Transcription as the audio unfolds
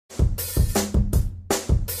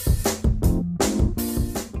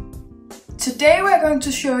Today we're going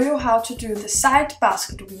to show you how to do the side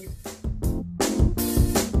basket weave.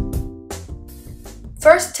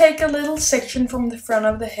 First, take a little section from the front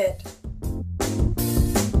of the head.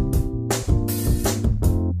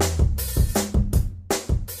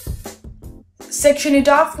 Section it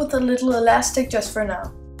off with a little elastic just for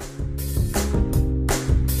now.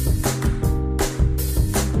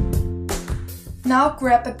 Now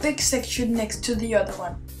grab a big section next to the other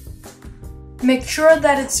one. Make sure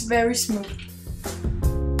that it's very smooth.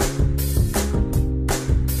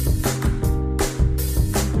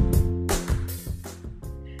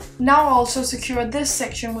 Now also secure this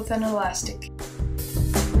section with an elastic.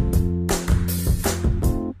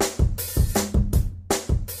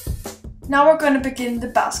 Now we're going to begin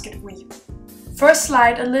the basket weave. First,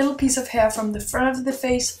 slide a little piece of hair from the front of the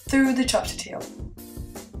face through the topsy tail.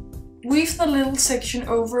 Weave the little section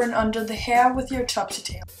over and under the hair with your topsy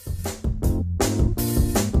tail.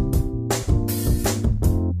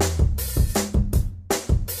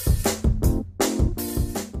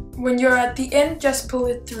 When you're at the end, just pull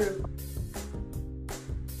it through.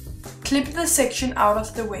 Clip the section out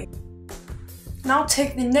of the way. Now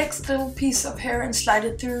take the next little piece of hair and slide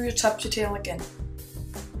it through your topsy tail again.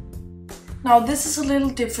 Now this is a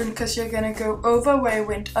little different because you're gonna go over where you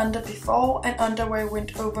went under before and under where you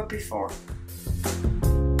went over before.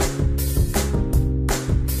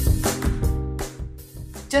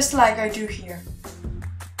 Just like I do here.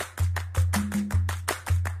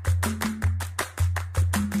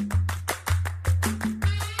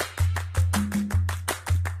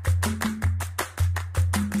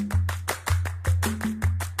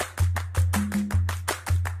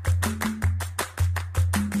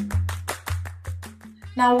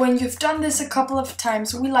 Now when you've done this a couple of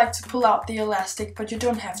times, we like to pull out the elastic, but you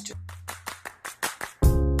don't have to.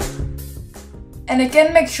 And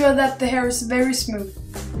again, make sure that the hair is very smooth.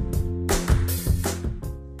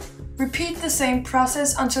 Repeat the same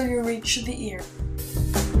process until you reach the ear.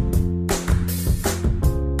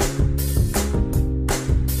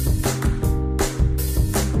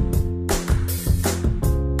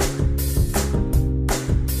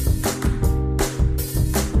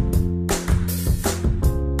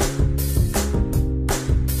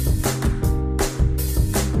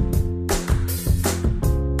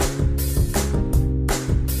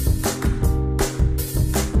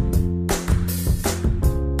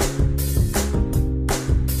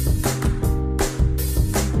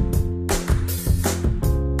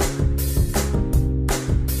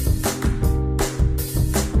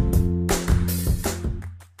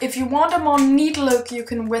 If you want a more neat look, you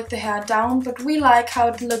can wet the hair down, but we like how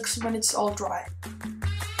it looks when it's all dry.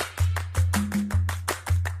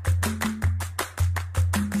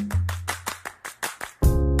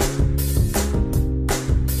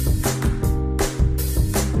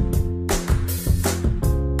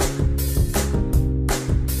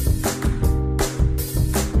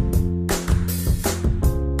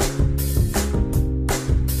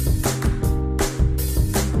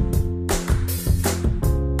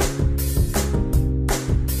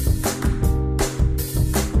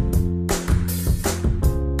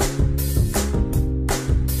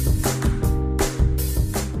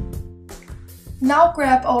 Now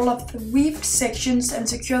grab all of the weaved sections and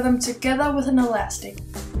secure them together with an elastic.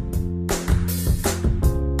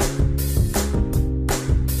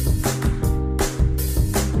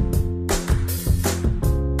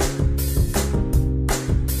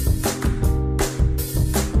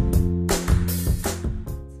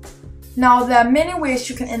 Now there are many ways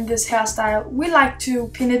you can end this hairstyle. We like to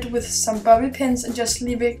pin it with some bobby pins and just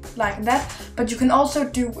leave it like that, but you can also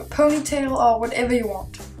do a ponytail or whatever you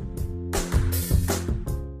want.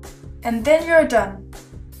 And then you're done.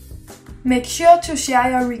 Make sure to share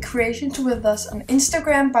your recreations with us on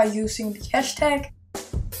Instagram by using the hashtag